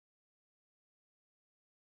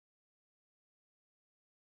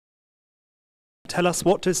Tell us,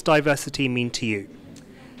 what does diversity mean to you?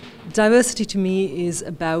 Diversity to me is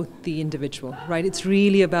about the individual, right? It's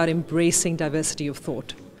really about embracing diversity of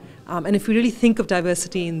thought. And if we really think of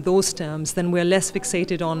diversity in those terms, then we're less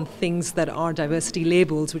fixated on things that are diversity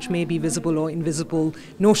labels, which may be visible or invisible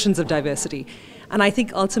notions of diversity. And I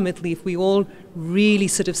think ultimately, if we all really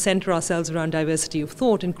sort of center ourselves around diversity of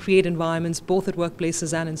thought and create environments both at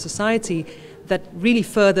workplaces and in society that really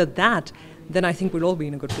further that, then I think we'll all be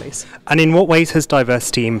in a good place. And in what ways has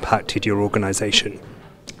diversity impacted your organisation?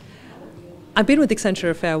 I've been with Accenture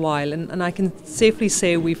a fair while, and I can safely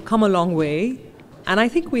say we've come a long way. And I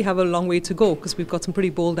think we have a long way to go because we've got some pretty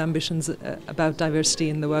bold ambitions about diversity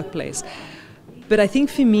in the workplace. But I think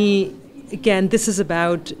for me, again, this is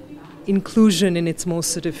about inclusion in its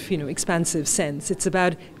most sort of, expansive sense. It's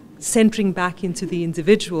about centering back into the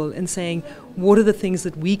individual and saying, what are the things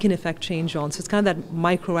that we can affect change on? So it's kind of that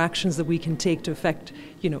micro actions that we can take to affect,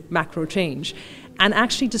 macro change. And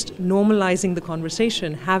actually just normalizing the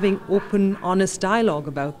conversation, having open, honest dialogue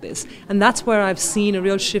about this. And that's where I've seen a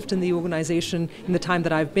real shift in the organization in the time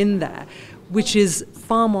that I've been there, which is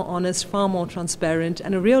far more honest, far more transparent,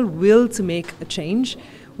 and a real will to make a change,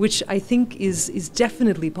 which I think is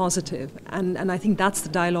definitely positive. And I think that's the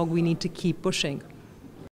dialogue we need to keep pushing.